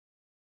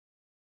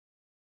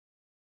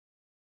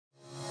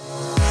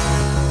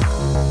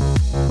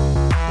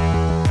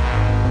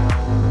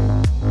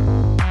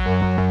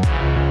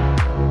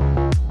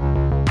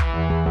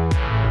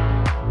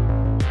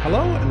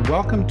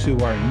welcome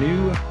to our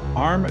new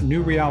ARM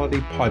New Reality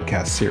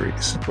podcast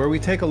series, where we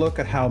take a look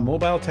at how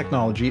mobile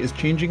technology is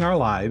changing our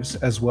lives,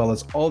 as well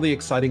as all the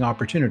exciting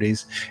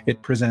opportunities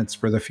it presents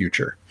for the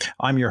future.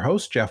 I'm your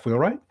host, Geof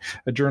Wheelwright,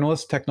 a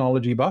journalist,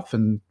 technology buff,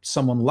 and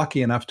someone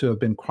lucky enough to have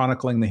been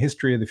chronicling the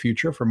history of the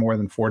future for more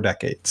than 4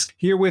 decades.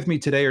 Here with me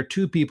today are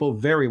 2 people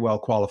very well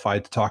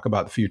qualified to talk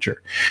about the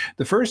future.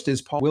 The first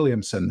is Paul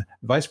Williamson,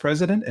 Vice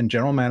President and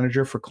General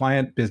Manager for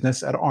Client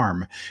Business at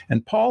ARM,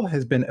 and Paul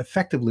has been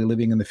effectively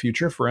living in the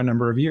future for a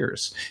number of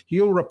years.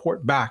 He'll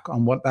report back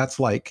on what that's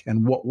like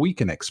and what we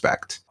can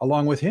expect.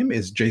 Along with him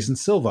is Jason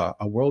Silva,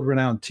 a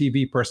world-renowned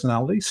TV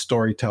personality,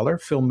 storyteller,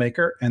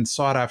 filmmaker, and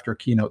sought-after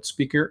keynote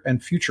speaker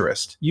and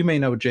futurist. You may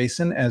know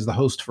Jason as the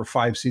host for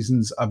 5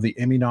 seasons of the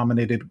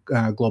Emmy-nominated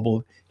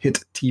global hit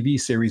TV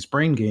series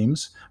Brain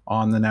Games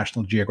on the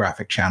National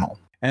Geographic Channel.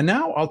 And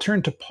now I'll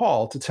turn to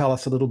Paul to tell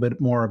us a little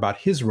bit more about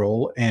his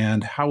role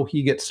and how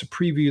he gets to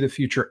preview the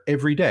future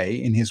every day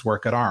in his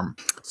work at ARM.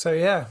 So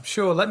yeah,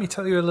 sure. Let me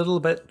tell you a little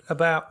bit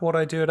about what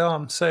I do at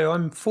ARM. So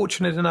I'm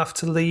fortunate enough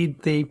to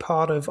lead the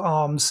part of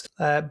ARM's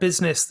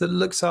business that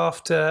looks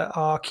after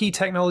our key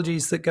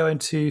technologies that go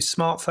into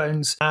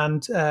smartphones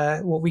and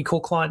what we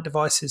call client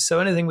devices. So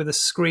anything with a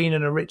screen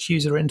and a rich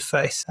user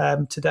interface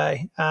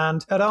today.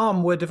 And at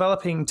ARM, we're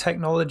developing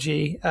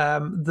technology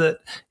that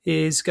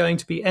is going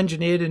to be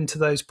engineered into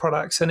those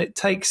products, and it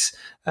takes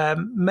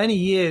many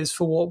years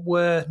for what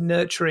we're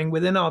nurturing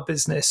within our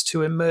business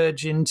to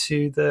emerge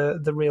into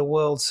the real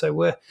world. So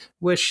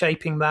we're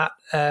shaping that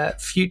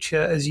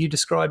future, as you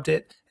described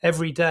it,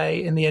 every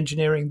day in the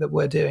engineering that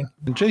we're doing.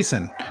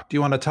 Jason, do you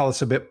want to tell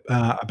us a bit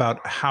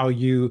about how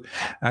you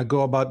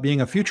go about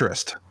being a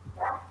futurist?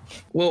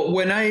 Well,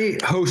 when I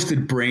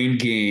hosted Brain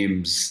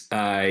Games,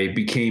 I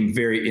became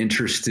very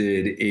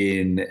interested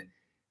in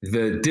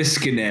the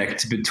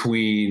disconnect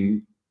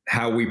between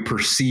how we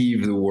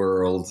perceive the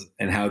world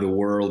and how the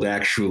world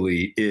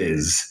actually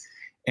is.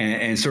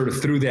 And sort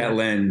of through that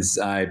lens,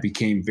 I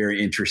became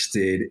very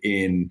interested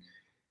in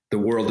the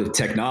world of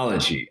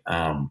technology.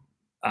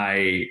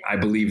 I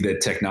believe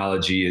that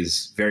technology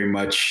is very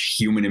much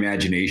human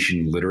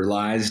imagination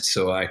literalized.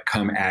 So I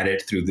come at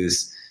it through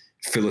this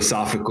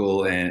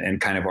philosophical and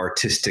kind of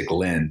artistic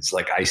lens.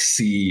 Like I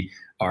see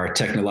our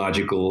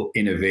technological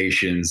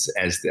innovations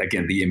as,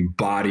 again, the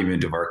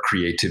embodiment of our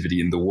creativity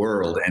in the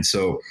world. And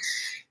so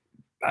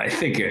I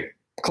think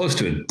close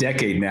to a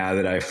decade now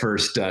that I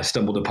first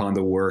stumbled upon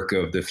the work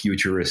of the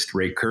futurist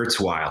Ray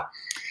Kurzweil.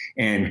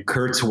 And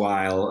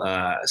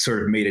Kurzweil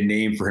sort of made a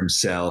name for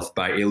himself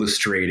by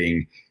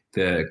illustrating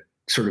the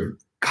sort of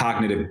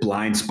cognitive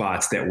blind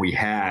spots that we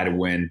had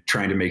when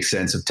trying to make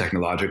sense of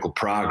technological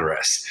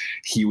progress.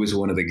 He was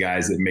one of the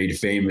guys that made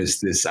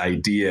famous this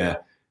idea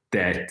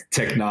that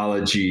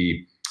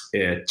technology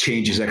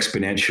changes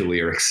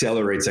exponentially or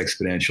accelerates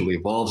exponentially,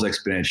 evolves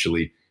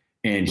exponentially,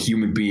 and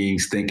human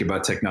beings think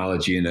about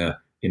technology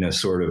in a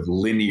sort of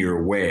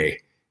linear way.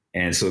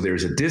 And so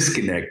there's a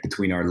disconnect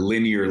between our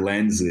linear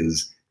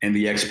lenses and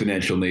the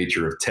exponential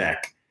nature of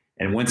tech.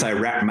 And once I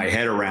wrapped my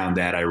head around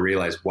that, I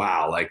realized,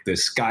 wow, like the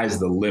sky's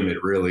the limit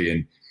really,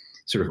 in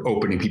sort of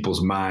opening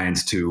people's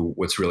minds to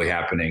what's really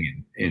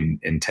happening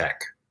in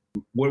tech.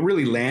 What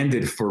really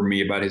landed for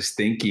me about his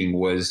thinking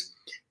was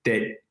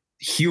that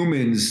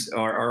humans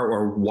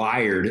are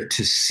wired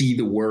to see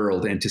the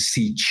world and to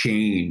see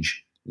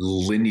change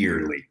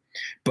linearly,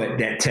 but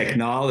that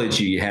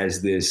technology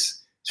has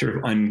this sort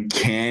of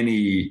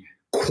uncanny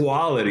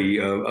quality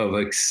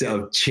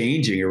of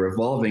changing or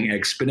evolving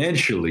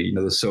exponentially,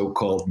 the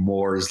so-called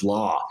Moore's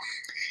law.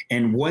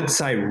 And once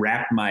I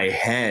wrapped my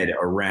head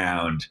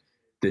around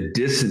the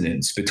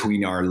dissonance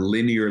between our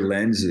linear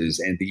lenses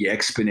and the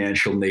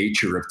exponential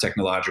nature of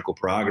technological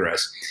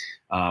progress,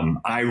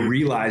 I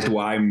realized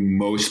why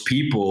most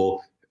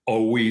people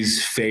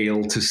always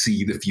fail to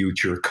see the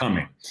future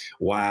coming,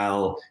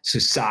 while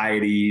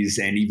societies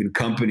and even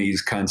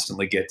companies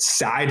constantly get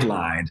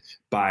sidelined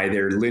by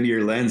their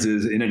linear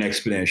lenses in an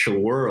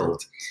exponential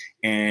world.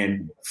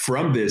 And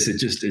from this, it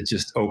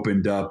just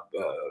opened up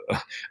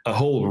a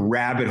whole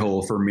rabbit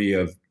hole for me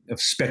of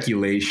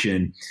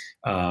speculation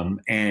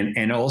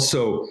and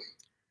also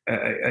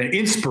an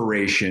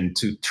inspiration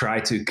to try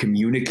to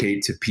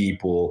communicate to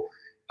people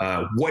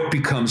what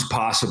becomes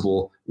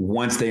possible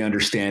once they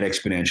understand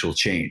exponential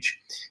change.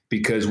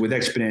 Because with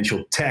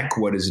exponential tech,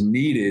 what is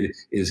needed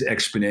is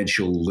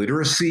exponential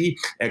literacy,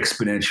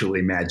 exponential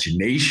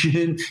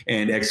imagination,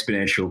 and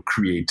exponential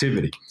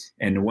creativity.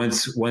 And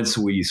once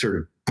we sort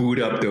of boot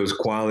up those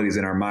qualities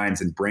in our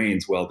minds and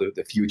brains, well,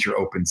 the future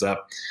opens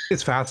up.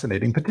 It's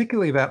fascinating,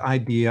 particularly that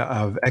idea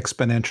of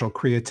exponential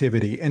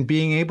creativity and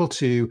being able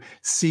to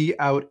see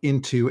out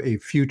into a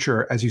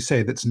future, as you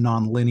say, that's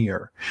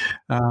nonlinear.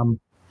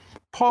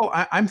 Paul,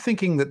 I'm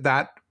thinking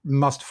that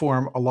must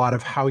form a lot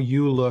of how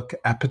you look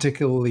at,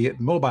 particularly at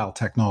mobile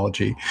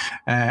technology,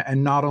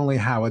 and not only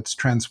how it's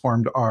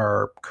transformed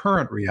our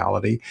current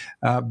reality,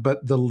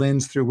 but the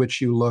lens through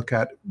which you look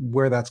at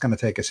where that's going to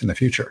take us in the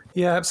future.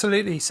 Yeah,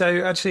 absolutely.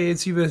 So actually,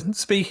 as you were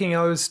speaking,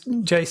 I was,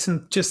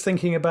 Jason, just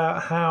thinking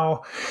about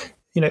how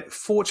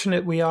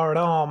fortunate we are at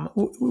ARM.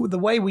 The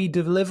way we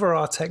deliver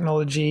our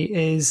technology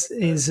is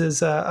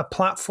as a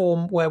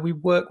platform where we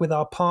work with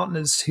our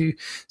partners to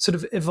sort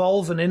of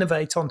evolve and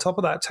innovate on top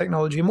of that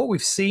technology. And what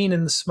we've seen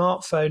in the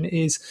smartphone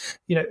is,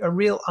 a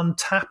real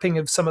untapping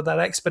of some of that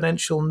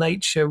exponential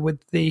nature with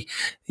the,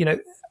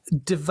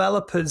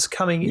 developers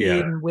coming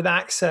in with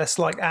access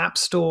like app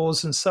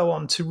stores and so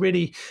on to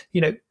really,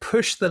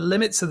 push the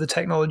limits of the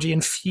technology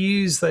and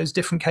fuse those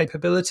different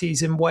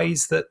capabilities in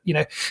ways that,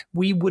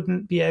 we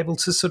wouldn't be able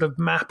to sort of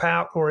map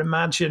out or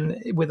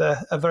imagine with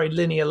a very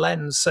linear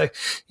lens. So,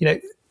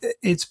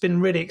 it's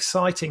been really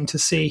exciting to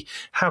see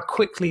how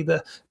quickly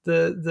the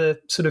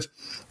sort of,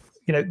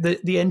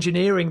 the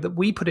engineering that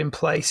we put in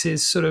place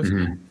is sort of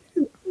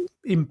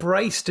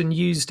embraced and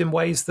used in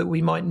ways that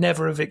we might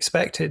never have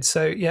expected.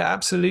 So yeah,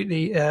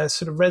 absolutely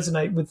sort of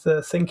resonate with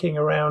the thinking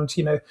around,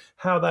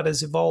 how that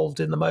has evolved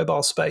in the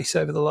mobile space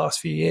over the last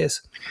few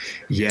years.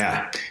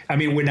 Yeah. I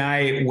mean, when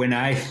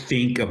I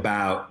think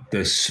about the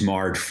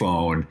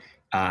smartphone,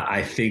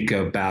 I think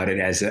about it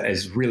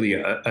as really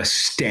a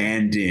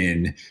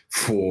stand-in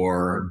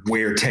for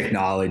where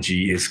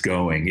technology is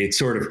going. It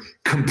sort of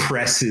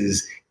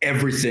compresses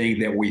everything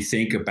that we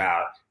think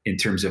about in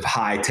terms of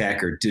high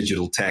tech or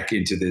digital tech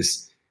into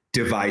this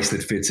device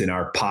that fits in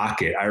our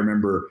pocket. I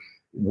remember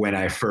when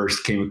I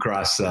first came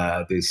across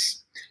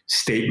this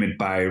statement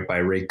by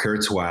Ray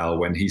Kurzweil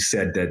when he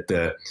said that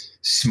the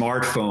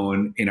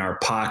smartphone in our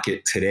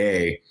pocket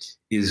today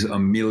is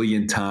 1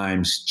 million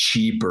times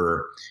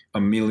cheaper,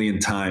 1 million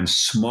times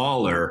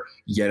smaller,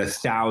 yet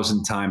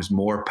 1,000 times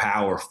more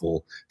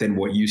powerful than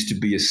what used to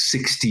be a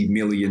 $60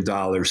 million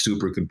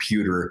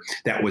supercomputer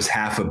that was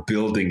half a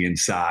building in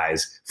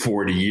size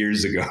 40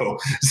 years ago.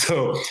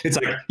 So it's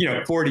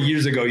like, 40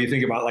 years ago, you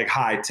think about like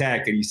high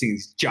tech and you see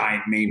these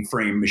giant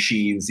mainframe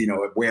machines,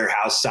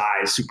 warehouse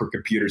size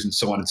supercomputers and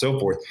so on and so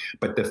forth.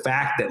 But the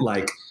fact that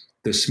like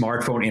the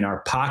smartphone in our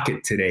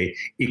pocket today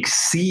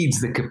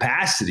exceeds the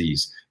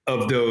capacities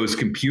of those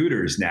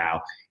computers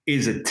now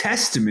is a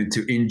testament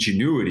to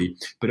ingenuity,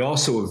 but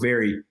also a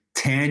very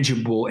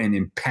tangible and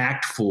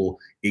impactful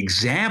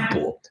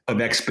example of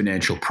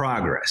exponential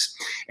progress.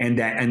 And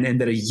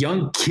that a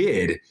young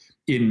kid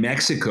in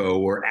Mexico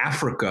or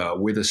Africa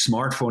with a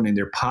smartphone in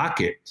their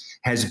pocket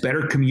has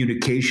better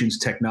communications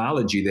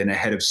technology than a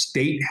head of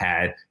state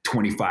had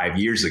 25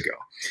 years ago.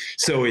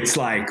 So it's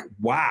like,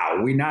 wow,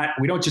 we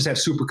don't just have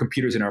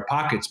supercomputers in our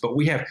pockets, but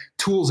we have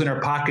tools in our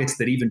pockets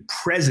that even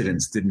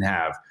presidents didn't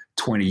have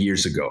 20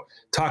 years ago.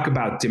 Talk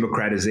about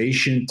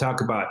democratization,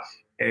 talk about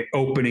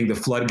opening the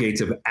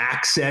floodgates of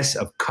access,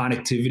 of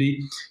connectivity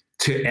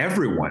to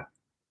everyone.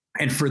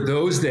 And for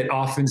those that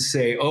often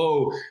say,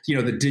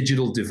 the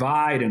digital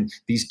divide and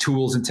these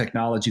tools and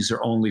technologies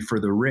are only for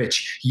the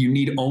rich, you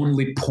need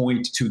only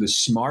point to the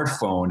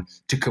smartphone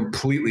to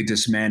completely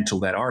dismantle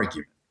that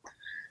argument.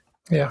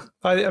 Yeah,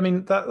 I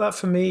mean, that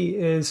for me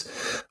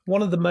is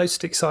one of the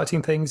most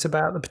exciting things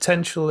about the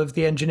potential of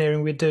the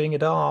engineering we're doing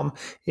at ARM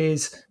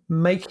is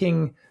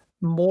making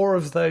more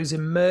of those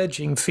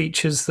emerging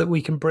features that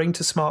we can bring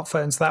to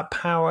smartphones, that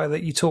power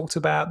that you talked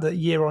about, that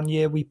year on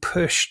year we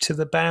push to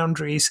the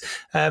boundaries,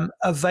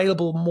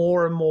 available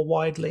more and more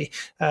widely.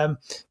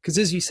 Because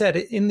as you said,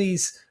 in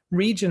these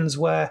regions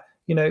where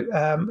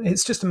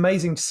it's just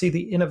amazing to see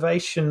the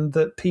innovation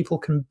that people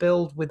can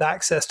build with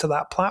access to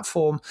that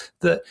platform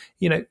that,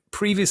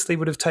 previously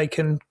would have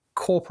taken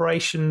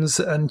corporations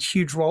and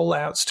huge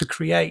rollouts to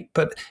create,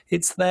 but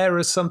it's there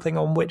as something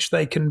on which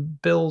they can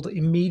build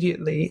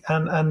immediately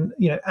and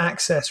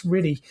access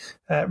really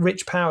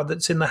rich power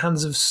that's in the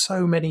hands of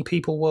so many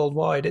people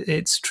worldwide.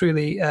 It's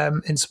truly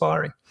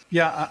inspiring.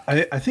 Yeah,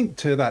 I think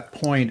to that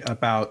point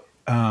about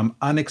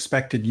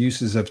unexpected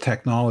uses of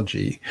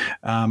technology.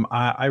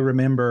 I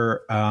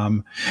remember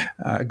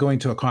going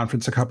to a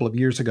conference a couple of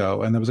years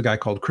ago, and there was a guy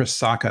called Chris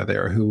Sacca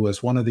there who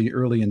was one of the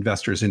early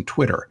investors in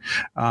Twitter.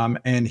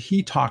 And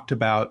he talked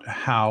about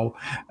how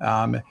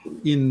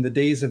in the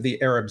days of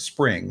the Arab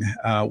Spring,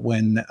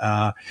 when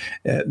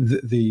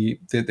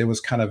there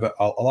was kind of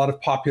a lot of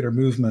popular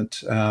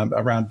movement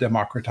around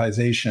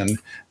democratization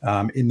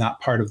in that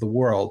part of the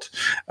world,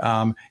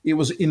 it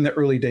was in the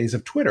early days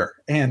of Twitter.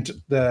 And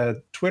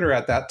the Twitter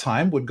at that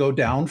time would go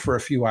down for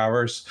a few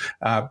hours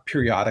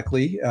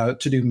periodically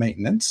to do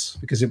maintenance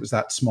because it was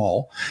that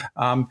small.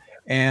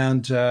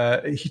 And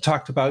he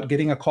talked about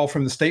getting a call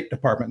from the State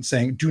Department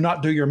saying, "Do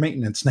not do your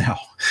maintenance now,"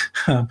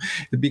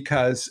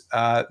 because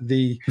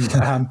the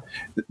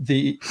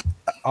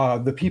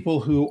people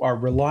who are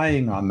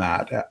relying on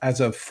that as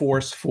a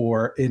force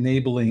for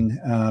enabling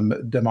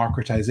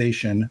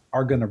democratization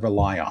are going to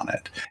rely on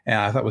it. And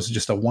I thought it was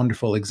just a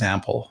wonderful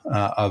example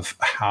of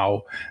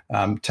how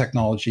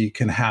technology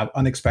can have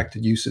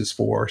unexpected uses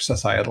for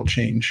societal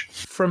change.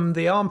 From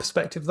the ARM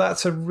perspective,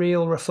 that's a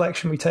real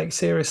reflection we take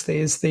seriously,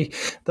 is the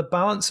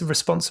balance of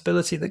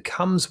responsibility that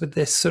comes with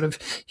this sort of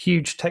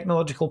huge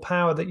technological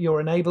power that you're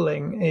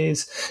enabling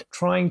is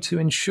trying to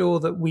ensure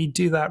that we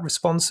do that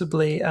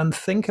responsibly and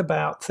think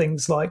about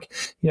things like,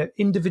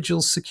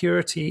 individual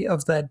security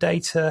of their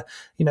data,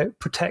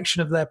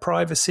 protection of their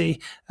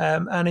privacy,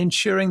 and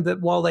ensuring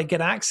that while they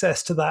get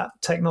access to that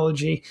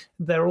technology,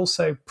 they're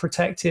also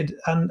protected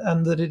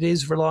and that it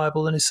is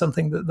reliable and is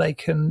something that they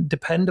can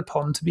depend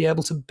upon to be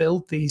able to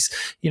build these,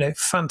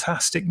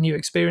 fantastic new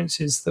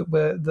experiences that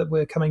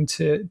we're coming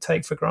to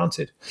take for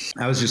granted.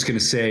 I was just going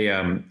to say,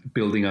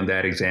 building on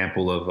that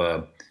example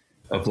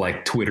of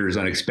like Twitter's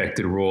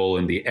unexpected role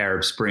in the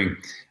Arab Spring.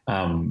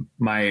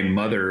 My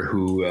mother,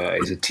 who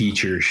is a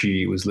teacher,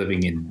 she was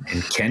living in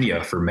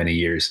Kenya for many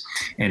years.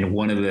 And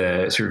one of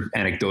the sort of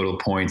anecdotal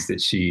points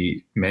that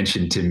she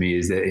mentioned to me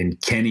is that in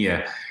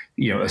Kenya,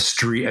 a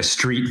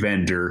street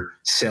vendor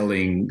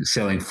selling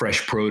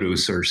fresh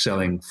produce or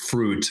selling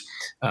fruit,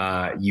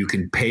 you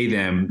can pay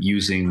them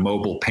using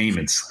mobile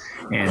payments,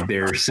 and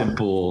their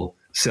simple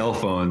cell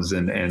phones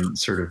and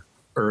sort of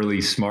early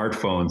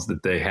smartphones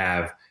that they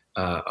have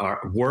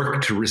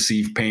work to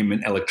receive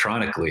payment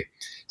electronically.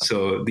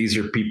 So these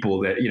are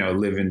people that,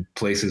 live in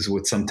places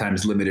with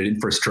sometimes limited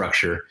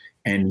infrastructure,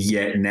 and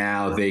yet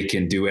now they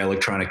can do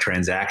electronic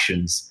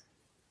transactions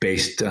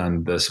based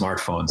on the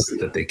smartphones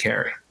that they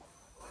carry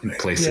in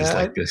places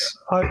like this.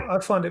 I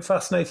find it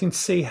fascinating to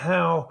see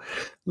how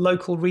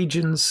local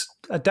regions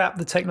adapt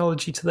the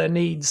technology to their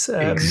needs.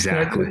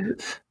 Exactly.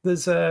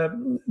 There's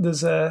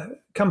a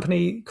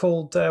company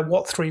called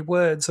What Three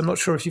Words. I'm not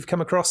sure if you've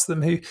come across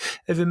them, who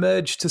have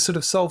emerged to sort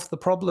of solve the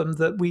problem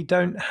that we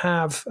don't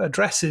have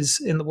addresses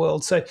in the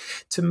world. So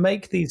to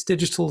make these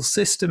digital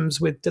systems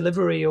with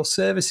delivery or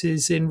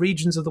services in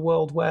regions of the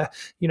world where,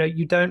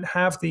 you don't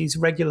have these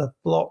regular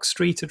block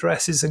street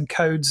addresses and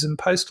codes and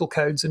postal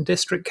codes and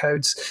district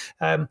codes,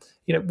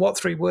 What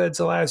Three Words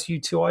allows you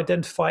to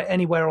identify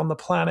anywhere on the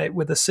planet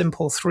with a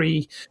simple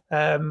three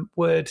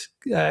word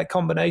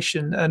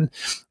combination. And,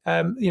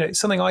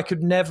 something I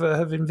could never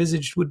have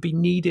envisaged would be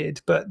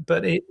needed, but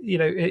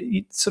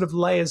it sort of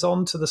layers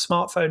onto the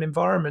smartphone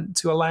environment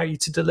to allow you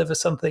to deliver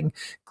something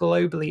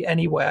globally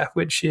anywhere,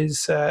 which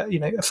is,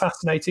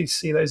 fascinating to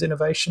see those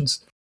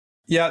innovations.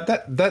 Yeah,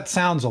 that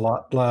sounds a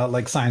lot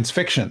like science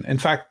fiction. In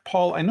fact,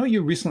 Paul, I know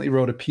you recently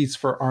wrote a piece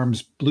for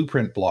ARM's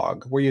Blueprint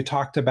blog where you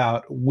talked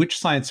about which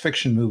science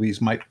fiction movies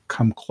might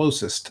come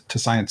closest to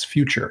science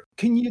future.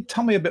 Can you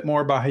tell me a bit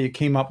more about how you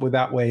came up with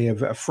that way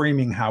of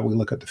framing how we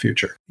look at the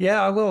future?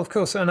 Yeah, I will, of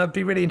course. And I'd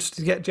be really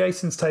interested to get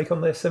Jason's take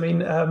on this. I mean,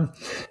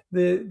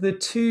 the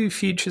two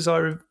futures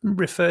I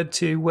referred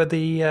to were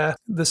the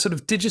sort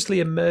of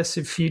digitally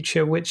immersive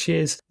future, which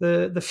is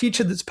the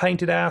future that's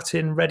painted out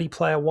in Ready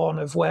Player One,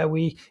 of where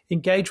we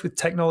engage with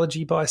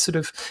technology by sort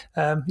of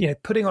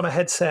putting on a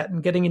headset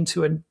and getting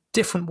into a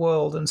different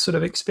world and sort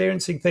of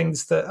experiencing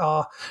things that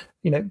are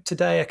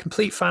today a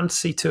complete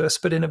fantasy to us,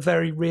 but in a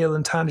very real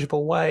and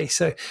tangible way.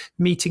 So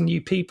meeting new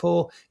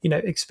people,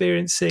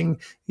 experiencing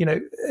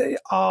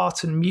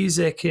art and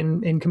music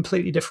in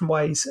completely different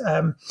ways.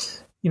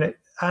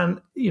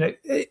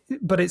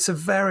 But it's a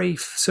very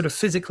sort of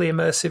physically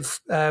immersive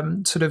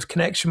sort of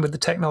connection with the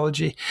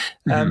technology.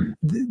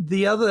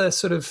 The other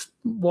sort of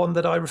one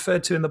that I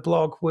referred to in the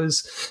blog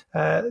was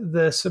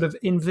the sort of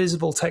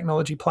invisible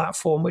technology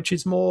platform, which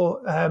is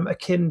more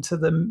akin to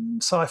the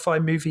sci-fi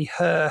movie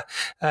Her,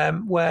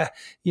 where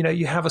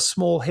you have a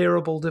small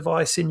hearable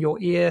device in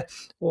your ear,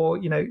 or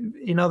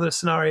in other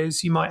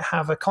scenarios you might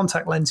have a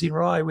contact lens in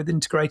your eye with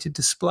integrated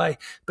display,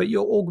 but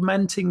you're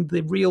augmenting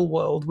the real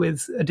world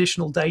with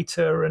additional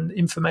data and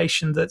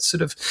information that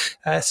sort of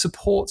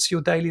supports your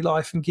daily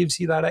life and gives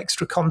you that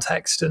extra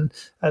context and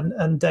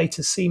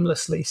data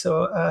seamlessly.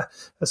 So a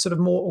sort of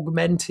more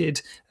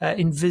augmented,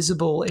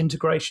 invisible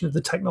integration of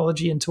the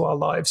technology into our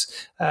lives.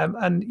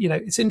 And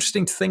it's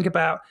interesting to think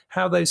about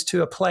how those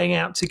two are playing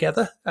out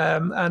together.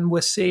 And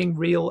we're seeing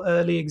real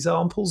early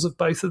examples of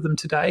both of them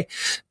today.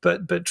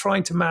 But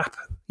trying to map,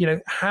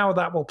 how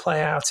that will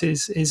play out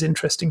is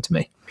interesting to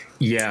me.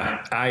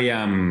 Yeah,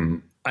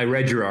 I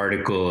read your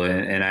article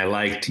and I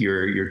liked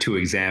your two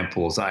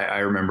examples. I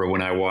remember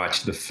when I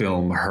watched the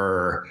film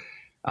Her,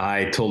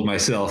 I told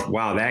myself,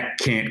 wow, that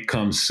can't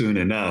come soon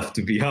enough,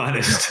 to be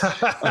honest.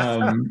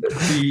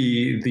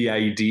 The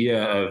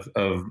idea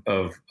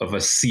of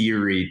a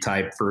Siri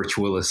type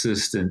virtual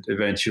assistant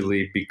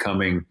eventually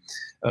becoming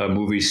a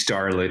movie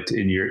starlet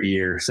in your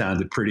ear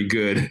sounded pretty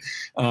good.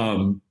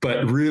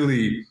 But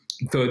really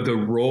the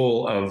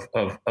role of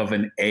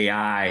an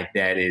AI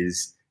that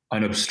is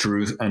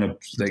unobtrusive,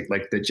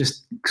 like that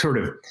just sort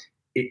of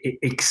it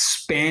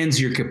expands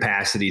your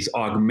capacities,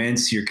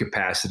 augments your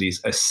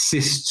capacities,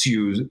 assists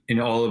you in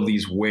all of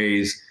these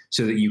ways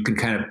so that you can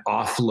kind of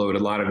offload a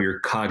lot of your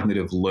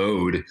cognitive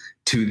load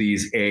to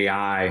these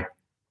AI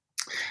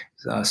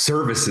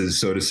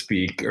services, so to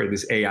speak, or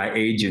this AI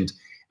agent.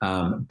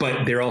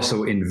 But they're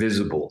also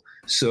invisible.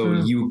 So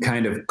you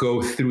kind of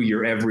go through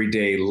your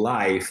everyday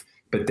life,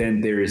 but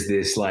then there is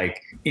this like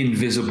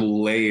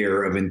invisible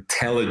layer of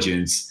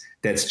intelligence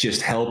that's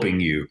just helping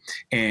you.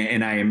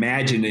 And I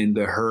imagine in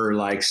the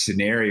Her-like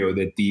scenario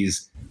that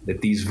these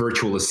that these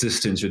virtual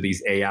assistants or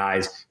these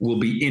AIs will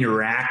be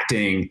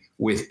interacting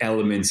with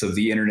elements of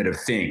the Internet of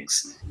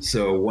Things.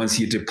 So once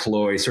you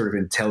deploy sort of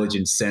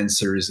intelligent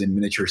sensors and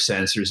miniature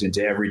sensors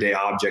into everyday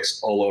objects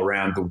all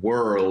around the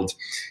world,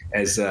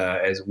 as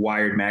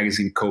Wired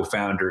magazine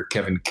co-founder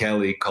Kevin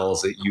Kelly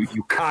calls it, you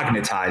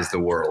cognitize the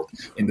world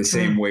in the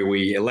same way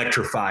we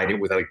electrified it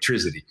with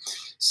electricity.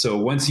 So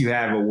once you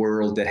have a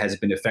world that has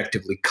been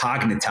effectively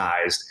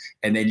cognitized,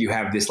 and then you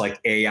have this like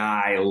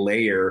AI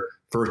layer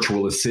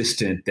virtual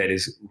assistant that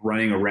is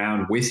running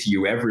around with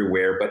you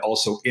everywhere, but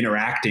also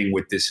interacting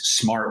with this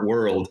smart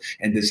world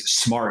and this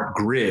smart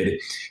grid,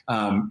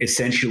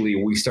 essentially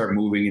we start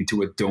moving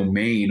into a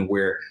domain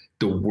where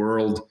the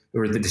world,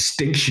 or the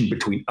distinction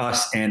between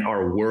us and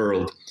our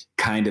world,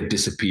 kind of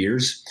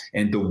disappears,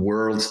 and the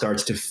world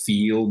starts to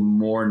feel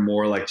more and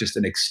more like just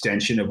an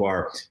extension of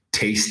our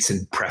tastes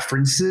and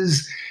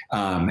preferences,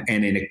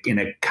 and in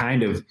a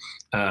kind of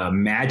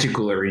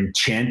magical or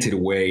enchanted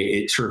way,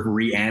 it sort of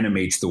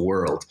reanimates the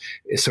world.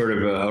 It's sort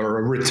of a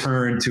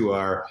return to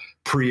our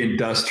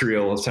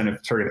pre-industrial sort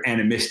of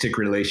animistic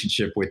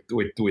relationship with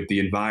the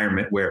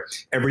environment, where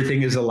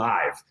everything is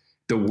alive.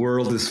 The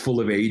world is full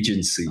of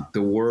agency.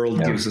 The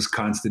world gives us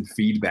constant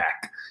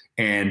feedback,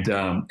 and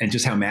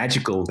just how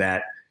magical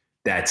that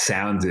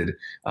sounded.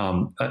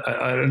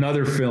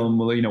 Another film,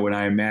 when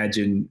I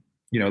imagine,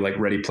 like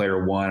Ready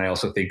Player One, I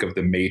also think of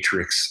The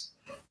Matrix.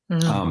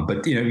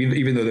 But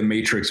even though The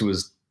Matrix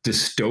was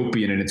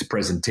dystopian in its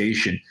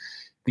presentation,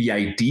 the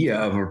idea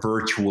of a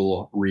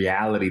virtual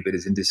reality that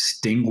is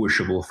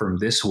indistinguishable from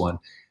this one,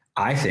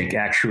 I think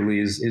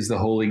actually is the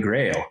holy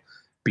grail.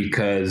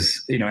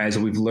 Because as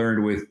we've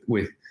learned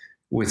with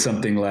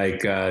something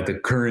like the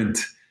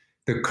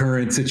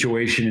current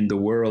situation in the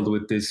world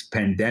with this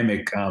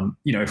pandemic,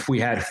 if we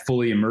had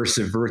fully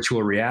immersive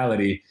virtual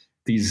reality,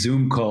 these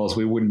Zoom calls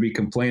we wouldn't be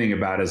complaining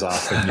about as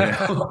often.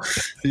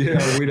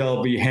 We'd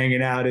all be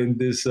hanging out in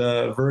this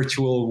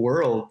virtual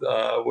world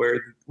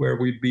where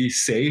we'd be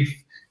safe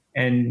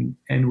and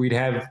we'd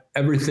have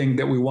everything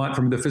that we want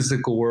from the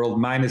physical world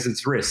minus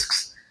its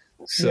risks.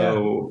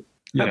 So.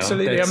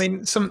 Absolutely. I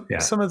mean, some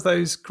of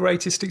those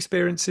greatest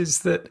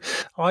experiences that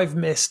I've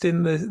missed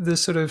in the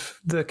sort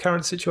of the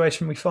current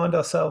situation we find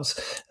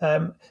ourselves,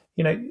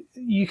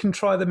 you can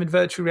try them in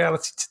virtual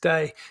reality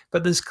today,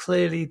 but there's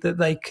clear that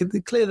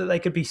they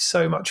could be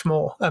so much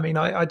more. I mean,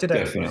 I did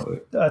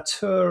a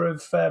tour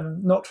of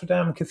Notre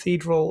Dame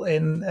Cathedral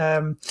in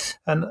an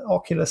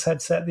Oculus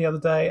headset the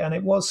other day, and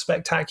it was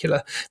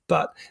spectacular.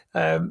 But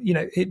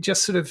it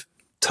just sort of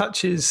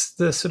touches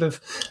the sort of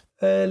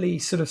early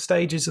sort of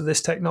stages of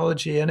this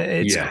technology, and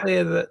it's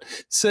clear that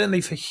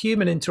certainly for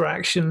human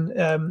interaction,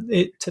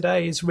 it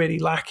today is really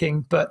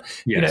lacking. But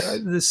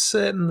there's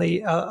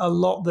certainly a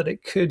lot that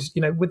it could,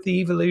 with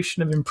the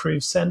evolution of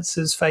improved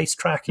sensors, face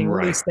tracking,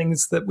 all these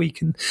things that we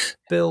can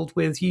build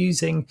with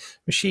using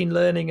machine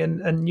learning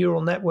and neural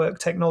network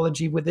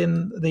technology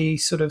within the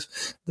sort of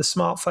the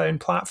smartphone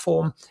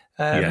platform.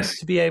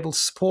 To be able to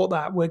support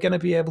that, we're going to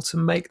be able to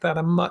make that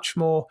a much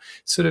more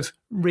sort of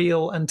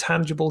real and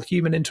tangible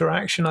human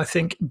interaction, I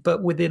think,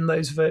 but within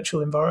those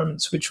virtual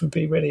environments, which would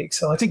be really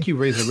exciting. I think you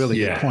raise a really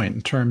good point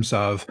in terms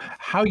of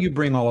how you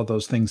bring all of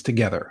those things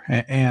together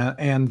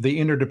and the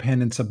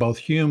interdependence of both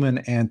human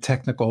and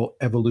technical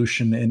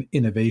evolution and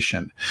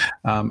innovation.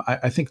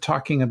 I think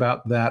talking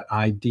about that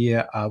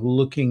idea of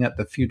looking at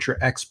the future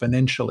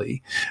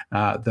exponentially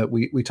that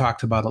we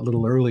talked about a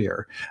little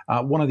earlier.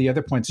 One of the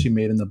other points you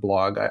made in the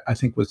blog, I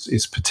think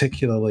is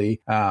particularly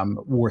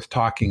worth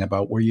talking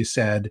about, where you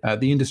said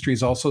the industry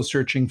is also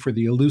searching for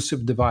the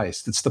elusive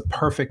device that's the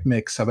perfect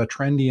mix of a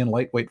trendy and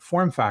lightweight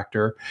form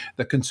factor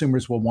that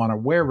consumers will want to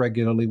wear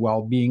regularly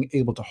while being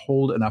able to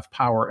hold enough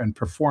power and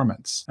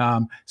performance.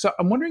 So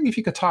I'm wondering if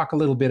you could talk a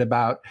little bit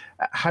about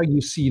how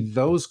you see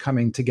those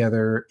coming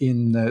together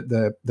in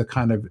the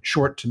kind of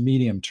short to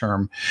medium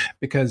term,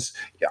 because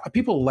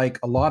people like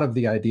a lot of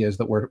the ideas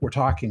that we're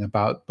talking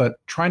about, but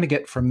trying to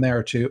get from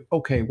there to,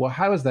 okay, well,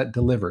 how is that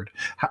delivered?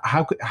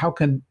 How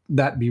can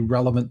that be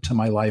relevant to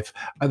my life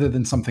other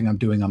than something I'm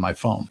doing on my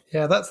phone?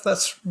 Yeah,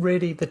 that's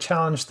really the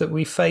challenge that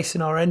we face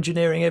in our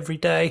engineering every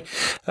day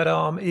at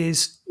ARM,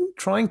 is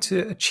trying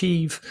to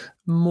achieve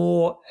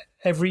more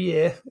every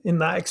year in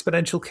that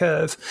exponential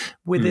curve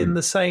within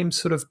the same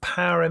sort of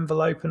power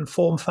envelope and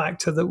form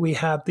factor that we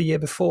had the year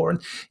before.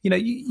 And,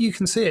 you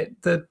can see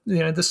it, the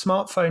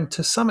smartphone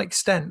to some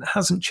extent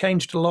hasn't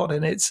changed a lot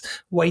in its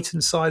weight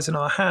and size in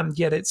our hand,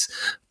 yet its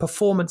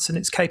performance and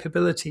its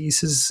capabilities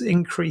has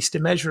increased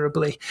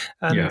immeasurably.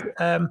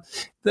 And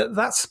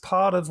that's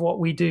part of what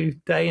we do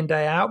day in,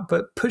 day out,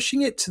 but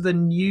pushing it to the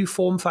new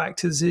form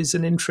factors is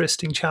an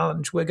interesting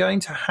challenge. We're going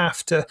to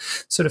have to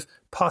sort of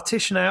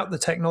partition out the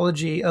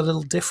technology a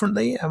little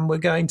differently, and we're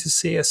going to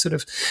see a sort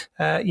of,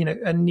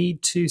 a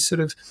need to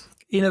sort of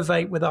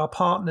innovate with our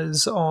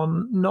partners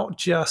on not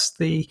just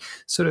the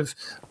sort of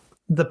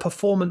the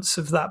performance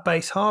of that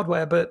base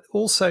hardware, but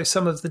also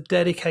some of the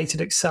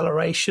dedicated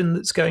acceleration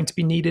that's going to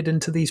be needed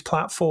into these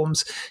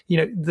platforms,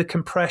 the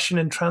compression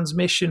and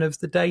transmission of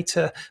the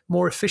data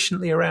more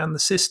efficiently around the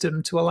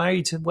system to allow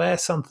you to wear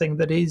something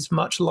that is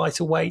much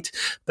lighter weight,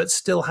 but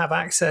still have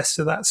access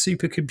to that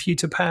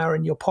supercomputer power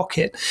in your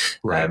pocket.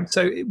 Right.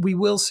 So we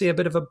will see a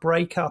bit of a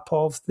breakup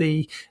of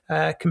the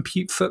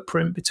compute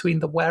footprint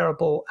between the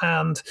wearable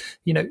and,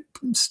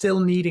 still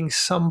needing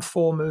some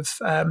form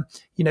of,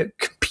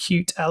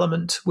 compute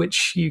element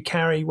which you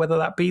carry, whether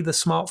that be the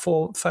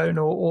smartphone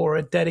or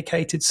a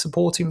dedicated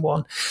supporting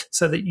one,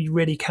 so that you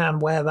really can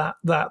wear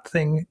that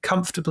thing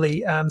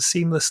comfortably and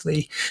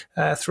seamlessly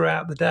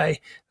throughout the day.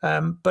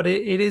 But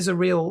it is a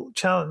real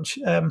challenge.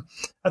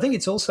 I think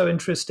it's also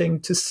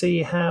interesting to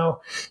see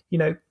how,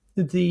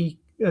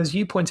 as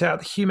you point out,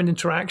 the human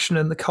interaction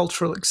and the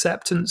cultural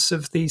acceptance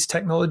of these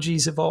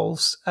technologies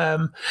evolves.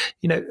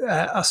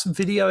 Us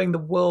videoing the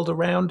world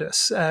around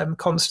us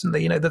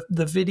constantly.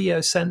 The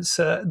video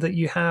sensor that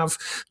you have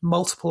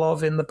multiple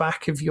of in the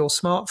back of your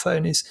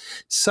smartphone is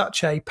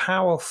such a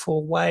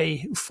powerful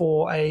way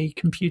for a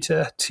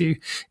computer to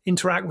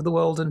interact with the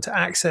world and to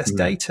access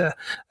data.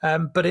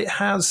 But it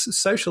has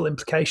social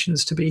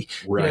implications to be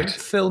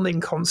filming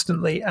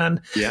constantly,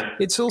 and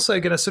it's also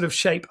going to sort of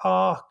shape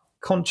our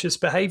conscious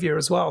behavior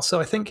as well.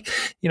 So I think,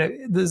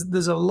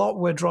 there's a lot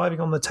we're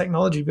driving on the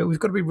technology, but we've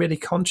got to be really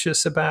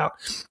conscious about,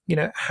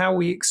 how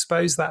we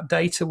expose that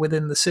data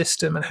within the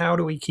system and how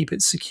do we keep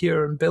it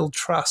secure and build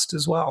trust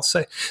as well.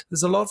 So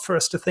there's a lot for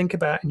us to think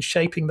about in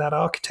shaping that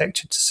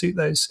architecture to suit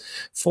those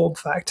form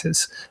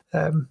factors,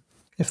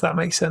 if that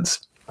makes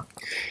sense.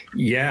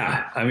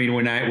 Yeah, I mean,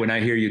 when I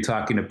hear you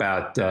talking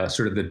about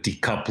sort of the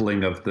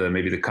decoupling of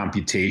maybe the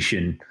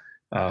computation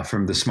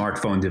from the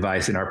smartphone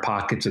device in our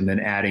pockets, and then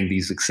adding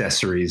these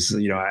accessories,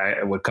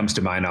 what comes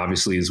to mind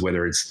obviously is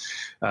whether it's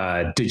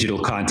digital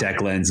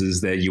contact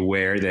lenses that you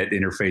wear that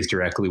interface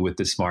directly with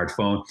the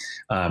smartphone,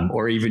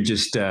 or even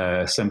just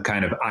some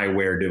kind of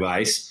eyewear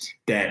device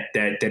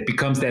that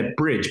becomes that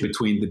bridge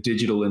between the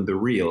digital and the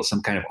real, some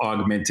kind of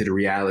augmented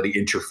reality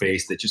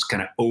interface that just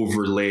kind of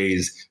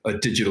overlays a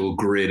digital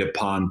grid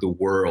upon the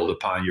world,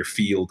 upon your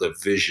field of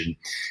vision.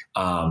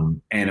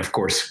 And of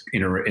course,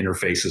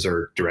 interfaces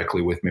are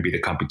directly with maybe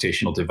the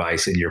computational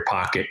device in your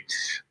pocket.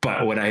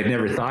 But what I had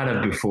never thought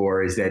of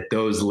before is that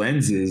those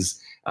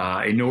lenses,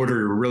 in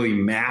order to really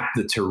map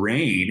the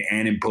terrain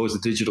and impose a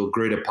digital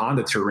grid upon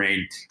the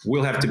terrain,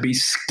 we'll have to be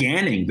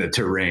scanning the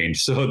terrain.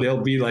 So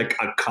there'll be like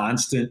a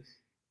constant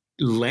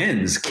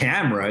lens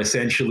camera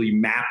essentially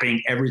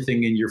mapping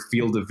everything in your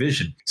field of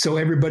vision. So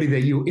everybody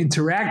that you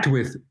interact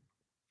with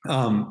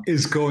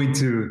is going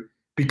to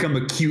become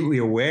acutely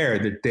aware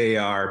that they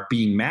are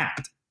being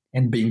mapped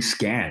and being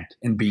scanned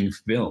and being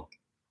filmed.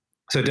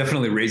 So it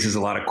definitely raises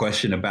a lot of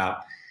question about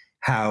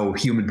how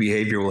human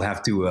behavior will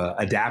have to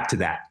adapt to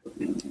that.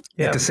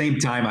 Yeah. At the same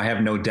time, I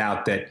have no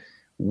doubt that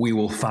we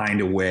will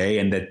find a way,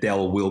 and that there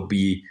will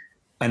be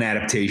an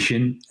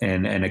adaptation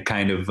and a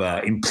kind of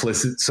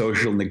implicit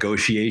social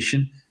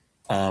negotiation.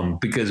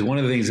 Because one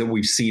of the things that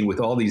we've seen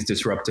with all these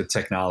disruptive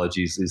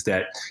technologies is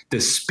that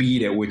the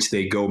speed at which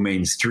they go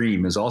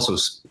mainstream is also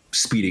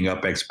speeding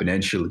up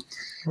exponentially.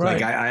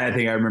 Right. Like I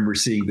think I remember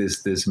seeing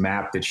this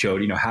map that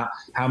showed,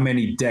 how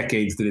many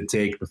decades did it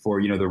take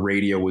before, the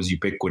radio was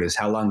ubiquitous?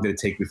 How long did it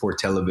take before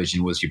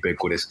television was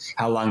ubiquitous?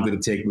 How long did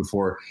it take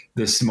before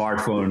the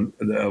smartphone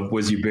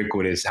was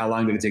ubiquitous? How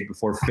long did it take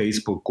before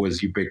Facebook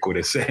was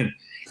ubiquitous? And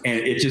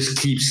it just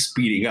keeps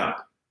speeding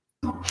up.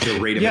 The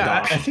rate of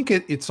adoption. I think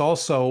it's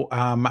also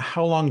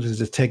how long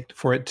does it take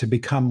for it to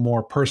become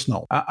more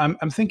personal?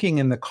 I'm thinking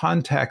in the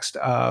context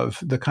of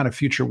the kind of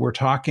future we're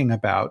talking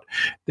about,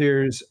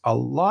 there's a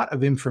lot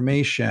of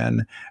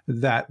information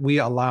that we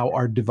allow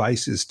our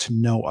devices to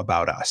know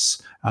about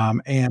us.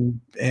 And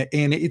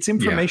it's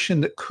information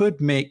that could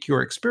make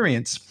your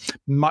experience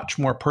much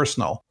more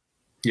personal.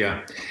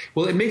 Yeah.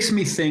 Well, it makes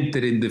me think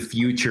that in the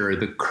future,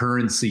 the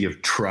currency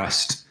of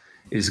trust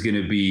is going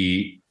to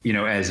be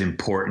as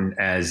important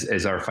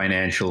as our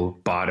financial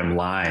bottom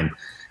line,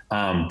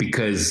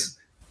 because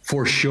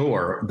for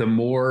sure, the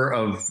more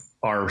of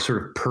our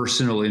sort of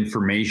personal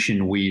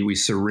information we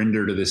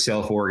surrender to the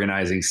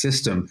self-organizing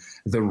system,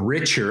 the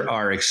richer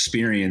our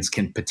experience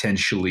can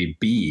potentially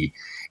be.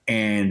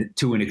 And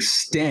to an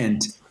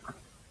extent,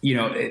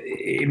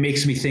 it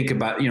makes me think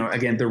about,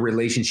 again, the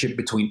relationship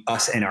between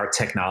us and our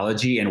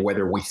technology, and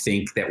whether we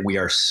think that we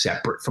are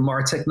separate from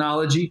our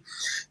technology.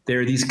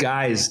 There are these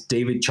guys,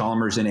 David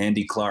Chalmers and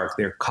Andy Clark,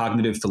 they're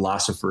cognitive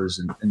philosophers,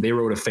 and they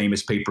wrote a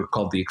famous paper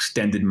called The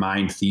Extended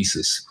Mind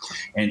Thesis.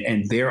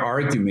 And their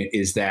argument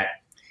is that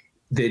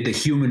the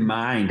human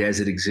mind as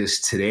it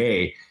exists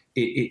today,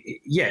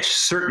 yes,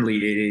 certainly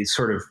it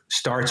sort of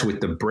starts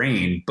with the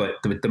brain, but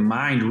the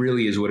mind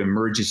really is what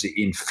emerges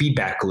in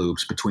feedback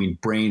loops between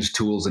brains,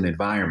 tools, and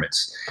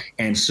environments.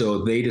 And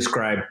so they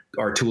describe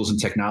our tools and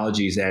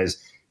technologies as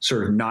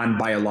sort of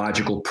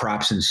non-biological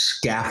props and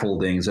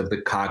scaffoldings of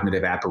the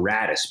cognitive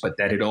apparatus, but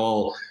that it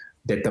all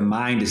that the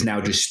mind is now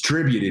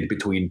distributed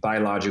between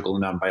biological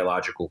and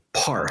non-biological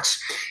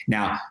parts.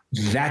 Now,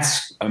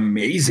 that's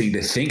amazing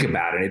to think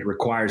about, and it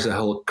requires a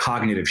whole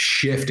cognitive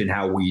shift in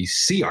how we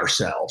see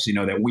ourselves,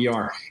 that we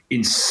are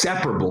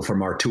inseparable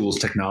from our tools,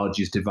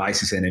 technologies,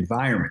 devices, and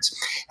environments.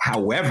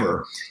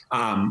 However,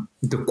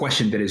 the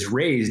question that is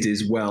raised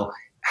is, well,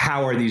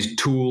 how are these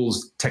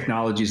tools,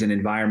 technologies, and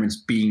environments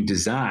being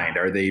designed?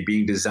 Are they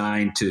being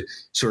designed to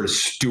sort of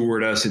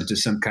steward us into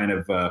some kind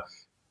of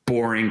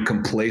boring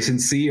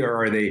complacency, or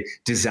are they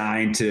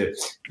designed to,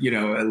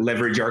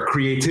 leverage our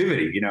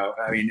creativity?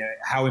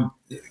 How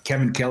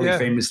Kevin Kelly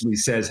famously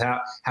says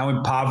how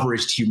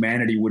impoverished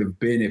humanity would have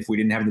been if we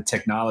didn't have the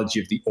technology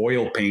of the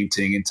oil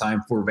painting in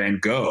time for Van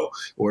Gogh,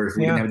 or if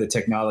we didn't have the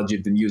technology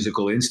of the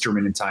musical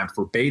instrument in time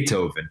for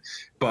Beethoven.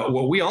 But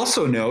what we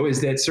also know is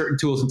that certain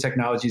tools and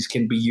technologies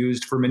can be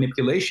used for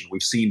manipulation.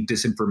 We've seen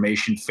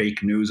disinformation,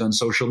 fake news on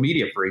social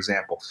media, for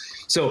example.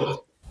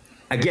 So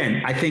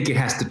again, I think it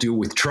has to do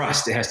with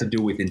trust. It has to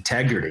do with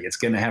integrity. It's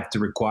going to have to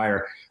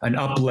require an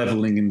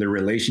up-leveling in the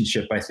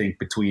relationship, I think,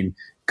 between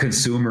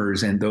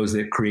consumers and those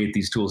that create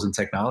these tools and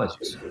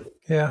technologies.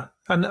 Yeah.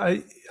 And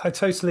I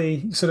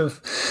totally sort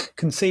of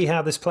can see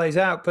how this plays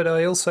out, but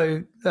I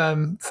also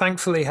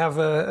thankfully have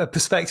a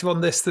perspective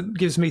on this that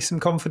gives me some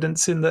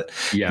confidence in that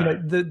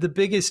the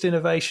biggest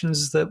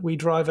innovations that we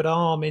drive at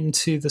ARM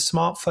into the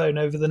smartphone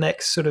over the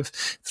next sort of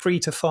 3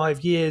 to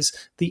 5 years,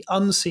 the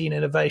unseen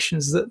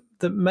innovations that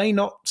may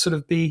not sort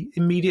of be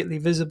immediately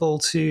visible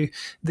to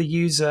the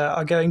user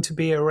are going to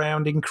be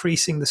around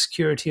increasing the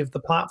security of the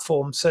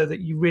platform so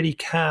that you really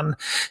can,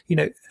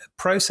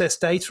 process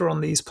data on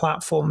these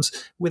platforms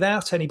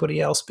without anybody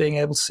else being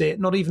able to see it,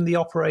 not even the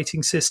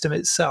operating system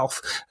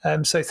itself.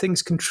 So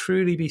things can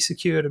truly be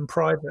secured and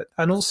private.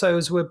 And also,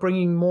 as we're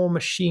bringing more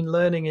machine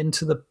learning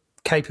into the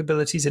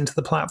capabilities into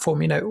the platform,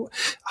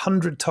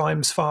 100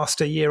 times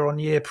faster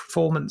year-on-year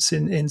performance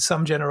in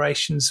some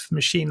generations for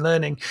machine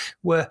learning.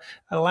 We're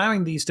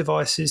allowing these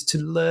devices to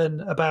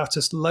learn about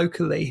us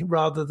locally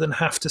rather than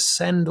have to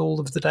send all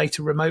of the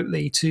data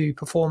remotely to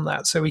perform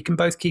that. So we can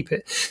both keep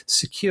it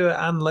secure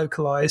and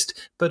localized,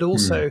 but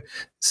also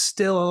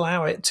still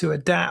allow it to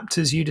adapt,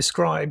 as you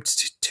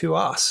described, to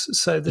us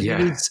so that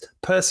it is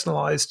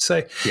personalized.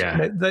 So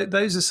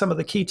those are some of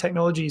the key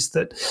technologies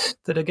that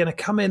are going to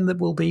come in that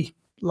will be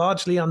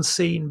largely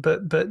unseen,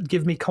 but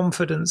give me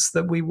confidence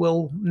that we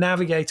will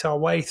navigate our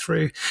way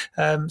through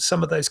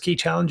some of those key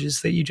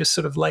challenges that you just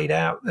sort of laid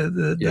out,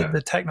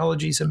 the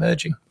technologies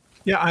emerging.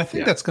 Yeah, I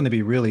think that's going to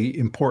be really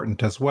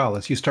important as well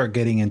as you start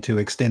getting into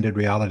extended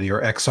reality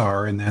or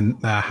XR, and then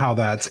how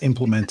that's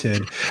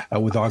implemented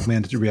with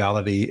augmented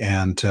reality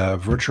and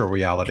virtual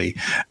reality.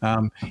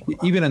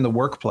 Even in the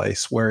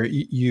workplace, where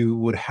you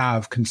would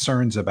have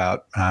concerns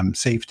about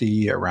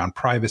safety, around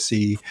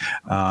privacy,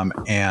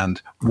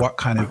 and what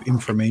kind of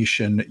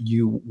information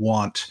you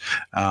want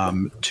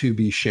to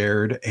be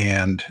shared,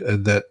 and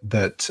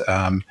that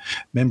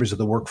members of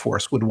the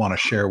workforce would want to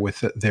share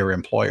with their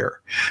employer.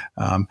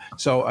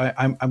 So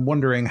I'm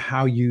wondering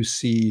how you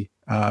see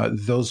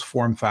those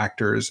form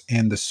factors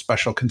and the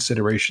special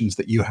considerations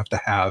that you have to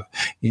have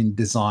in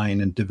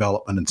design and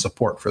development and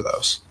support for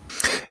those.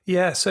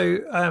 Yeah, so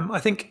I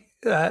think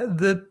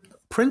the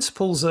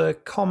principles are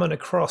common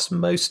across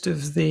most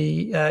of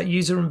the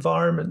user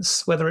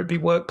environments, whether it be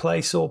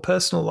workplace or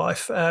personal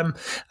life.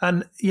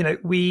 And,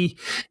 we,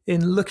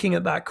 in looking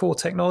at that core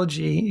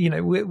technology,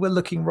 we're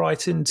looking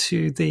right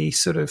into the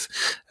sort of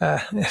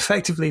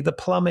effectively the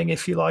plumbing,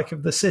 if you like,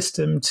 of the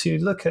system to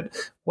look at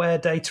where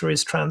data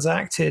is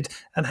transacted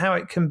and how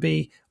it can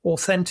be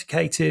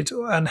authenticated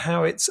and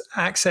how its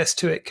access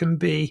to it can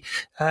be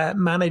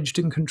managed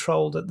and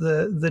controlled at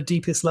the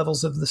deepest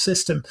levels of the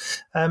system.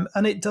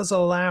 And it does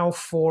allow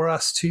for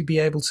us to be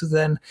able to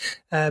then,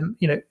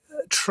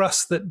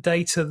 trust that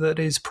data that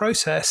is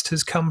processed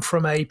has come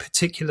from a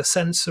particular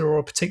sensor or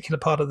a particular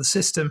part of the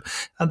system,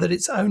 and that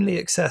it's only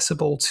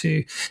accessible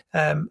to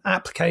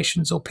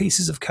applications or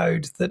pieces of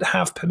code that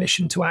have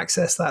permission to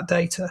access that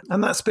data.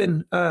 And that's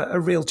been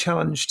a real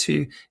challenge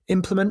to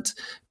implement.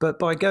 But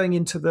by going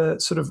into the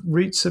sort of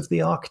roots of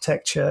the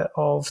architecture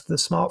of the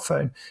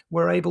smartphone,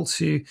 we're able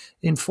to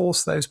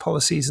enforce those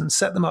policies and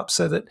set them up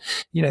so that,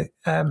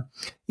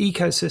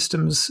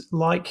 ecosystems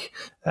like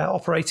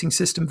operating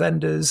system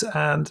vendors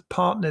and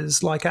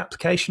partners like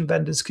application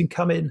vendors can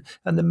come in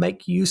and then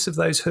make use of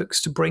those hooks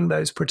to bring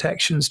those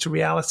protections to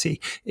reality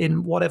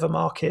in whatever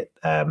market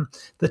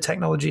the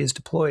technology is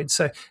deployed.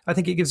 So I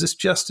think it gives us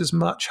just as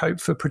much hope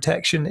for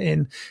protection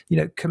in,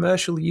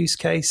 commercial use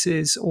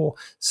cases or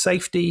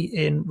safety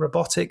in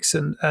robotics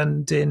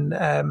and in,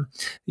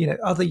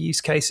 other use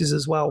cases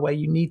as well, where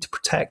you need to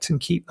protect and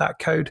keep that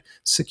code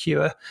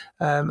secure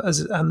and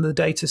the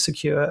data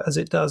secure as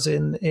it does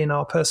in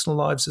our personal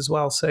lives as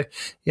well. So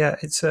yeah,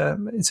 it's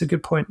a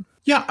good point.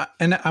 Yeah,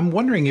 and I'm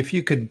wondering if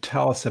you could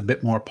tell us a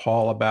bit more,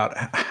 Paul, about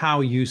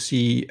how you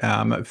see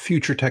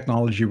future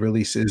technology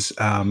releases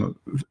from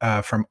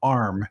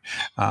ARM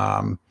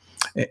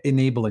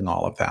enabling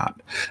all of that.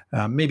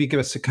 Maybe give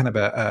us a kind of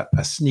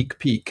a sneak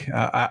peek.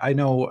 I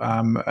know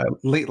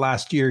late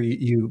last year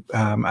you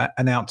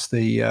announced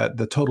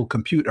the total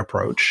compute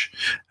approach,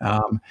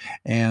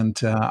 and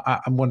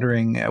I'm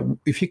wondering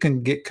if you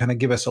can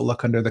give us a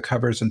look under the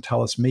covers and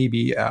tell us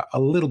maybe a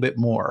little bit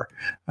more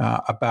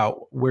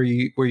about where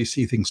you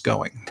see things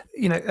going.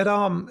 At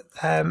ARM,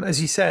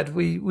 as you said,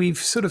 we've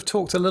sort of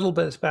talked a little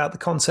bit about the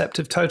concept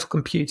of total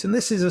compute, and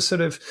this is a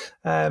sort of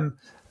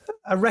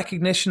a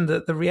recognition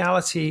that the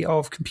reality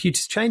of compute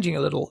is changing a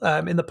little.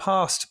 In the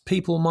past,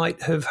 people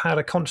might have had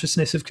a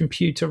consciousness of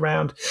compute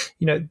around,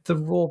 the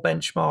raw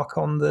benchmark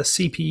on the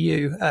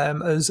CPU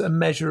as a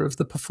measure of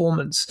the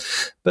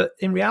performance. But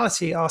in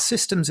reality, our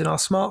systems in our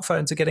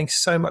smartphones are getting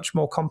so much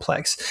more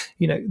complex.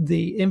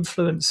 The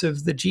influence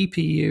of the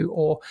GPU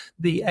or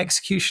the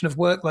execution of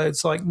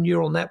workloads like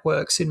neural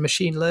networks in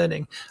machine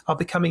learning are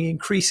becoming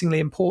increasingly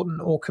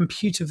important, or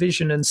computer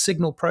vision and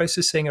signal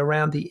processing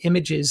around the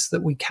images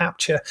that we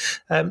capture.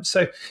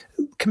 So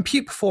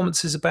compute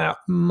performance is about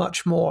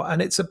much more,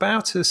 and it's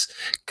about us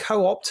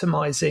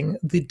co-optimizing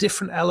the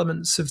different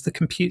elements of the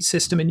compute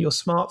system in your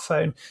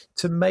smartphone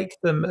to make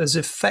them as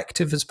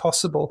effective as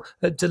possible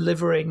at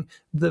delivering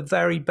the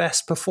very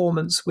best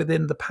performance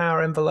within the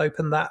power envelope,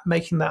 and that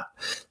making that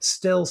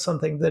still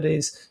something that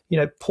is,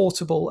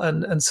 portable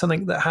and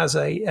something that has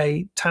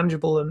a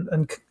tangible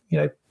and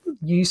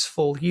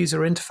useful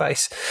user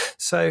interface.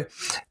 So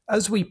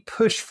as we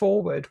push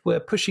forward, we're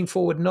pushing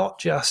forward not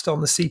just on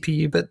the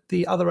CPU, but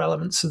the other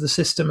elements of the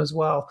system as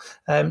well,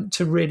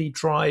 to really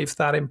drive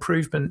that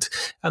improvement.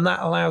 And that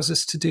allows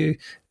us to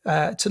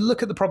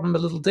look at the problem a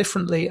little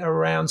differently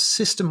around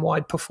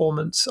system-wide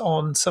performance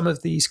on some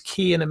of these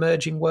key and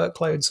emerging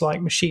workloads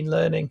like machine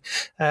learning,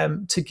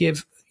 to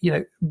give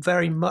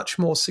very much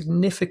more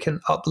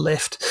significant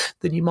uplift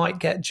than you might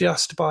get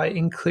just by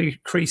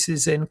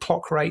increases in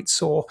clock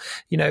rates or,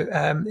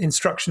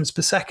 instructions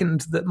per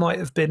second that might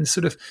have been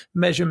sort of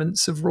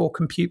measurements of raw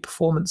compute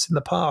performance in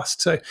the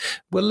past. So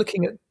we're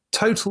looking at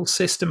total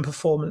system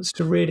performance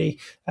to really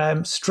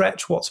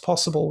stretch what's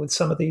possible with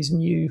some of these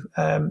new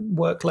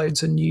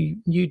workloads and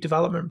new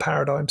development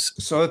paradigms.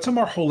 So it's a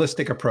more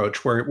holistic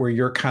approach where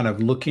you're kind of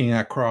looking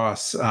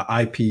across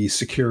IP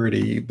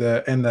security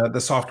and the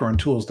software and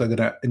tools that are going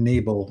to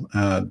enable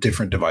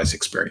different device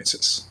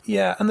experiences.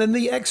 Yeah, and then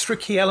the extra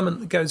key element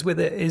that goes with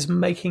it is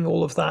making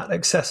all of that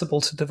accessible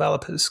to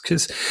developers,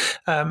 because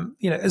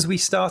as we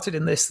started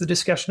in this, the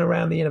discussion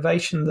around the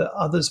innovation that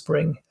others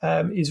bring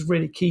is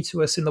really key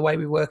to us in the way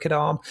we work at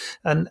ARM,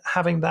 and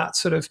having that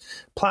sort of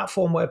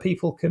platform where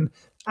people can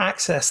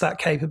access that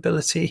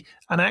capability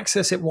and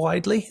access it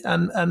widely,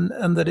 and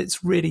that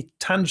it's really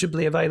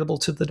tangibly available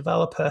to the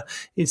developer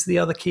is the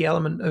other key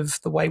element of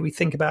the way we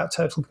think about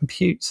total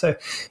compute. So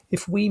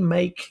if we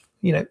make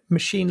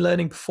machine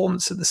learning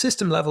performance at the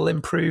system level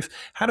improve,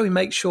 how do we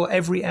make sure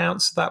every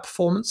ounce of that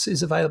performance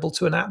is available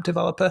to an app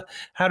developer?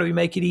 How do we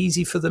make it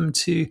easy for them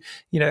to,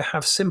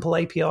 have simple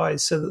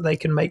APIs so that they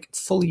can make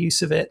full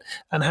use of it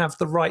and have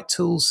the right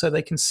tools so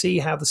they can see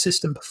how the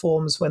system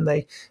performs when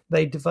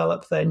they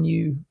develop their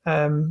new,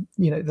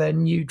 their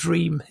new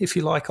dream, if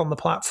you like, on the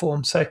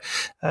platform. So,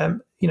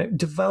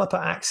 developer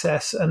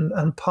access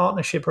and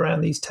partnership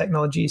around these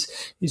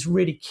technologies is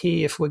really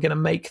key if we're going to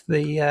make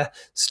the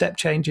step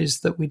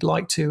changes that we'd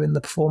like to in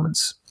the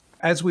performance.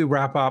 As we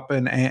wrap up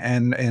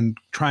and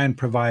try and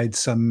provide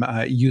some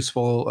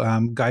useful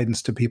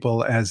guidance to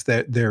people as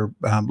they're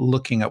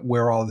looking at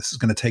where all this is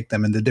going to take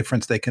them and the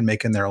difference they can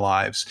make in their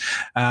lives,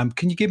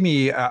 can you give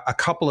me a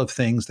couple of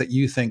things that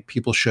you think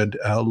people should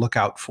look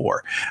out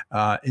for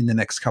in the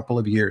next couple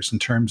of years in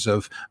terms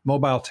of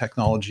mobile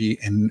technology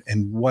and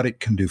what it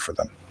can do for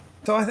them?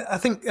 So I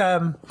think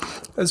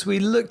as we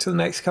look to the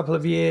next couple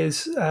of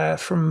years,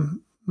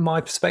 from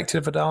my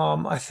perspective at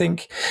ARM, I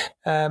think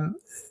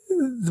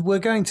we're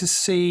going to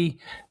see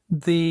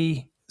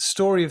the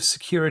story of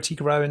security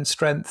grow in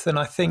strength, and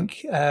I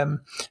think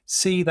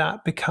see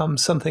that become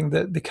something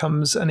that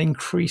becomes an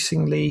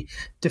increasingly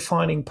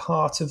defining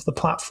part of the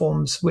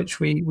platforms which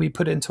we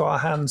put into our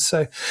hands.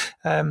 So,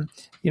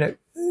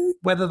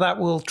 whether that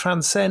will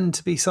transcend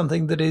to be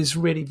something that is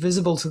really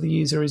visible to the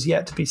user is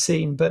yet to be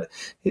seen, but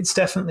it's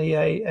definitely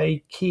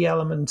a key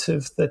element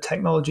of the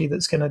technology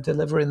that's going to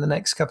deliver in the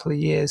next couple of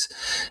years.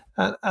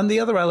 And the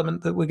other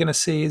element that we're going to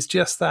see is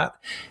just that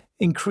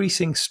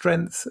increasing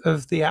strength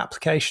of the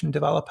application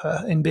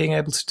developer in being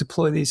able to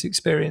deploy these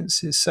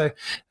experiences. So,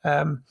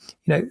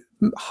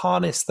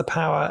 harness the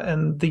power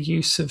and the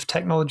use of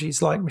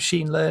technologies like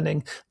machine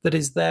learning that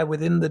is there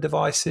within the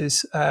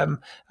devices,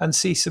 and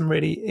see some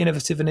really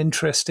innovative and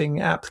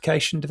interesting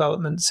application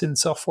developments in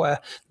software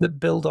that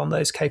build on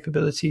those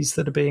capabilities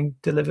that are being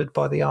delivered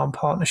by the ARM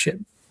partnership.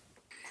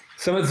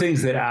 Some of the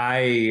things that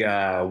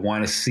I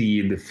want to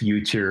see in the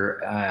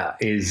future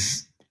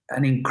is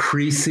an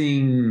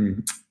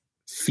increasing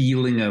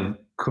feeling of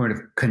kind of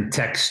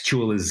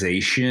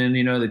contextualization.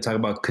 They talk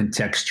about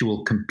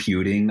contextual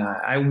computing.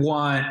 I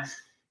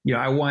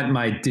want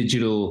my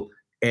digital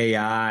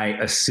AI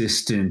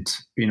assistant,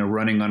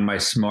 running on my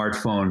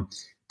smartphone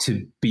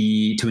to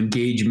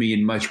engage me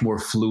in much more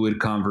fluid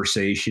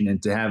conversation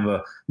and to have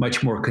a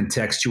much more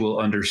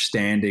contextual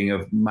understanding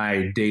of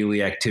my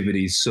daily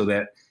activities so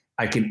that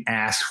I can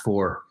ask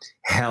for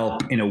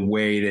help in a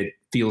way that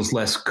feels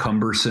less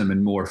cumbersome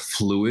and more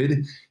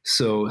fluid.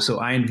 So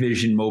I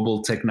envision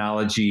mobile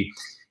technology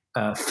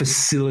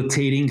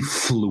facilitating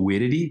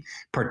fluidity,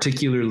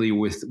 particularly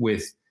with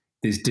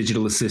these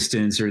digital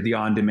assistants or the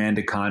on-demand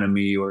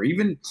economy, or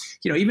even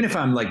if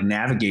I'm like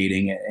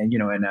navigating and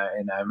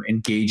I'm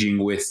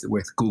engaging with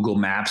Google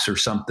Maps or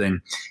something,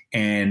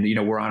 and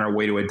we're on our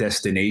way to a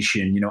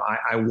destination.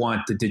 I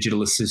want the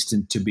digital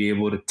assistant to be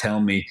able to tell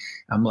me,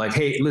 I'm like,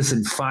 hey,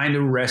 listen, find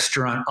a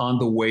restaurant on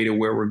the way to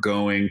where we're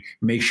going.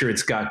 Make sure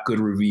it's got good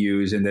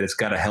reviews and that it's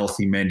got a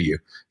healthy menu.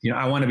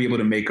 I want to be able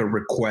to make a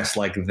request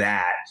like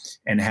that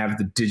and have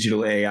the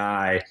digital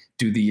AI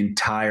do the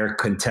entire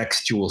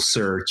contextual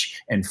search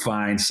and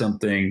find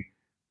something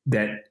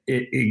that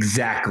it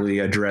exactly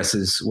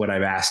addresses what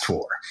I've asked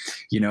for,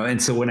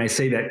 And so when I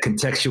say that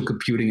contextual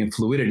computing and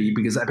fluidity,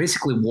 because I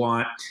basically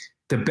want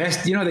the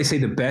best, they say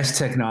the best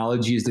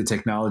technology is the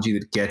technology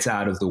that gets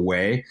out of the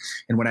way.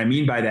 And what I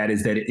mean by that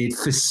is that it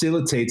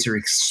facilitates or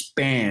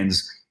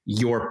expands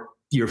your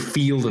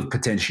field of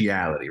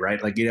potentiality,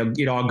 right? Like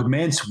it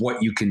augments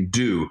what you can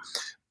do,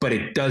 but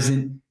it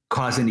doesn't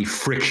cause any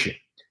friction.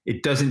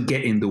 It doesn't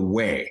get in the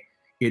way.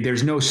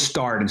 There's no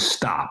start and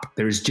stop.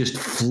 There's just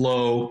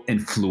flow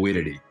and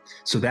fluidity.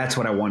 So that's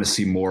what I want to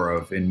see more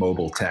of in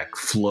mobile tech: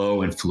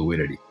 flow and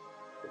fluidity.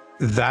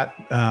 That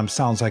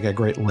sounds like a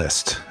great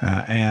list.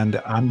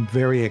 And I'm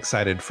very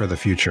excited for the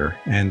future.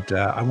 And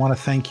I want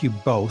to thank you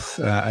both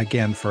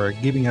again for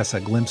giving us a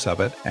glimpse of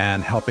it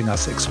and helping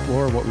us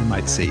explore what we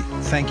might see.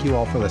 Thank you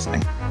all for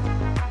listening.